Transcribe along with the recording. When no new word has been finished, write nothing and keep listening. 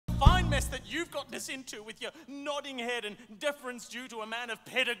mess that you've gotten us into with your nodding head and deference due to a man of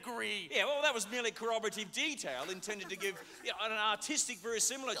pedigree. Yeah, well, that was merely corroborative detail intended to give an artistic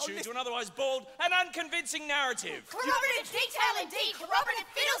verisimilitude to an otherwise bald and unconvincing narrative. Corroborative detail indeed! Corroborative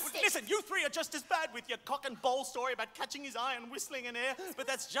fiddlestick! Listen, you three are just as bad with your cock and bowl story about catching his eye and whistling in air, but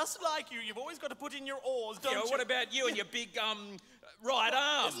that's just like you. You've always got to put in your oars, don't you? What about you and your big, right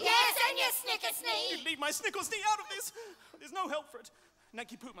arm? Yes, and your snickersnee! You leave my snickersnee out of this. There's no help for it.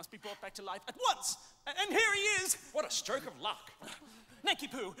 Nanki Poo must be brought back to life at once. And here he is. What a stroke of luck. Nanki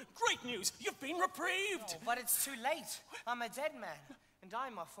Poo, great news. You've been reprieved. Oh, but it's too late. I'm a dead man. And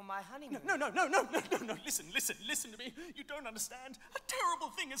I'm off for my honeymoon. No. Listen to me. You don't understand. A terrible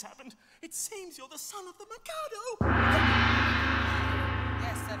thing has happened. It seems you're the son of the Mikado.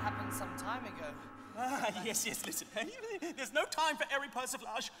 Yes, that happened some time ago. Yes, listen. There's no time for airy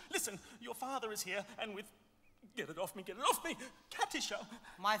persiflage. Listen, your father is here, and with... Get it off me. Katisha.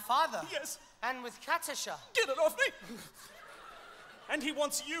 My father? Yes. And with Katisha? Get it off me. And he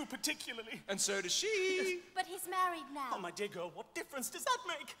wants you particularly. And so does she. But he's married now. Oh, my dear girl, what difference does that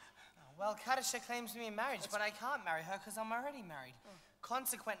make? Well, Katisha claims me in marriage, but I can't marry her because I'm already married.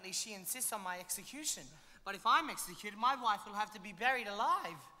 Consequently, she insists on my execution. But if I'm executed, my wife will have to be buried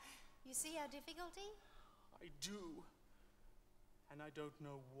alive. You see our difficulty? I do. And I don't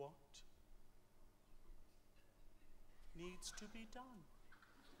know what needs to be done.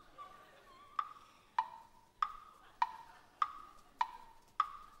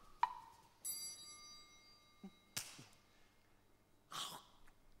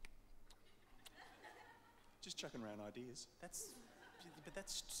 Just chucking around ideas. But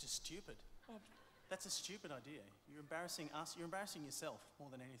that's just stupid. That's a stupid idea. You're embarrassing us. You're embarrassing yourself more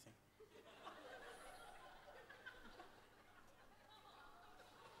than anything.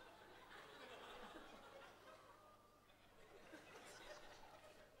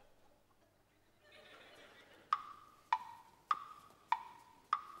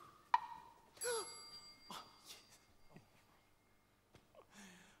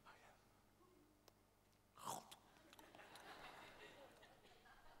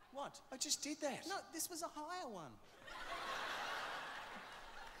 What? I just did that. No, this was a higher one.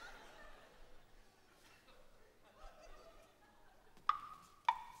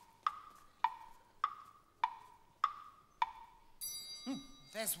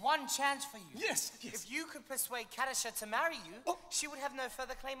 There's one chance for you. Yes. If you could persuade Katisha to marry you, she would have no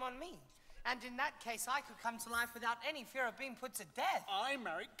further claim on me. And in that case, I could come to life without any fear of being put to death. I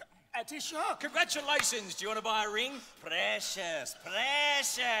married Katisha. Congratulations. Do you want to buy a ring? Precious.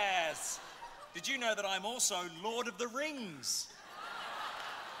 Did you know that I'm also Lord of the Rings?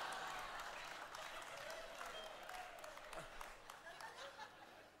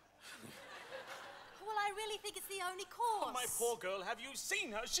 Well, I really think it's the only course. Oh, my poor girl, have you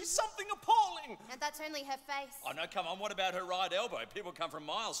seen her? She's something appalling. And that's only her face. Oh, no, come on. What about her right elbow? People come from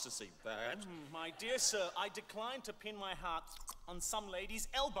miles to see that. My dear sir, I decline to pin my heart on some lady's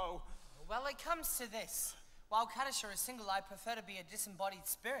elbow. Well, it comes to this. While Katisha is single, I prefer to be a disembodied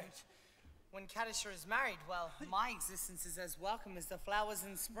spirit. When Katisha is married, well, my existence is as welcome as the flowers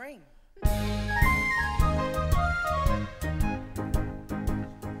in spring.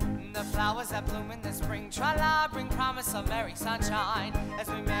 The flowers that bloom in the spring, tra-la, bring promise of merry sunshine. As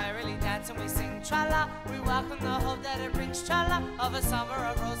we merrily dance and we sing, tra-la, we welcome the hope that it brings, tra-la, of a summer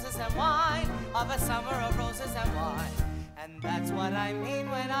of roses and wine, of a summer of roses and wine. And that's what I mean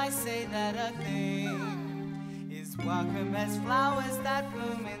when I say that a thing is welcome as flowers that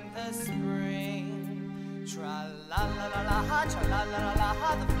bloom in the spring. Tra-la-la-la-la,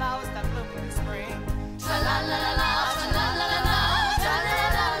 tra-la-la-la-la, the flowers that bloom in the spring. Tra-la-la-la-la, tra-la-la-la-la,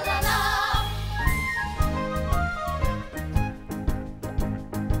 tra-la-la-la-la.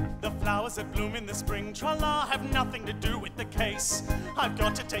 The flowers that bloom in the spring, tra-la, have nothing to do with the case. I've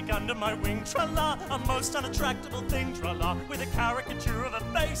got to take under my wing, tra-la, a most unattractable thing, tra-la, with a caricature of a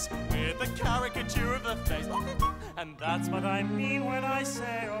face, with a caricature of a face. And that's what I mean when I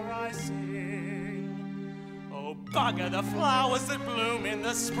say or I sing. Oh, bugger the flowers that bloom in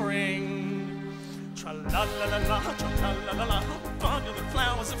the spring. Tra-la-la-la-la, tra-la-la-la-la, bugger the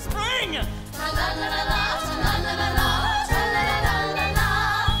flowers of spring. Tra-la-la-la-la, tra-la-la-la-la, tra-la-la-la-la-la.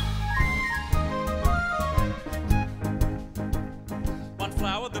 One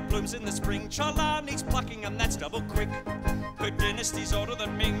flower that blooms in the spring, tra-la, needs plucking and that's double quick. Her dynasty's older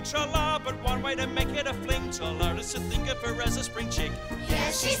than Ming, tra-la, but one way to make it a fling, tra-la, is to think of her as a spring chick.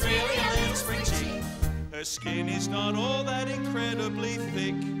 Yes, she's really a little spring chick. Her skin is not all that incredibly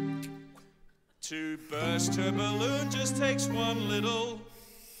thick. To burst her balloon just takes one little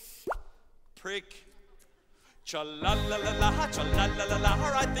prick. Cha-la-la-la-la,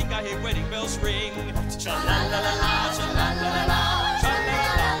 cha-la-la-la-la, I think I hear wedding bells ring. Cha-la-la-la-la, cha-la-la-la-la,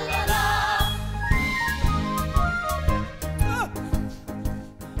 cha-la-la-la-la.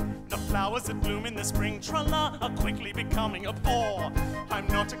 The flowers that bloom in the spring, tra-la, are quickly becoming a bore. I'm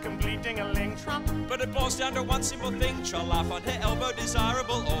not a complete ding-a-ling, tra, But it boils down to one simple thing. Tra-la, find her elbow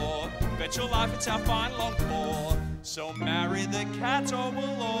desirable, or bet your life it's our fine long core. So marry the cat or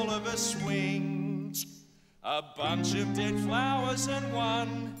we'll all of us swing. A bunch of dead flowers and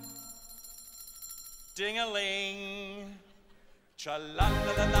one ding-a-ling.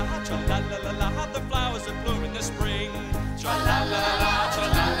 Cha-la-la-la-la, cha-la-la-la-la, the flowers that bloom in the spring. Cha-la-la-la-la,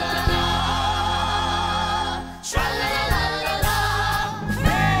 cha-la-la-la-la.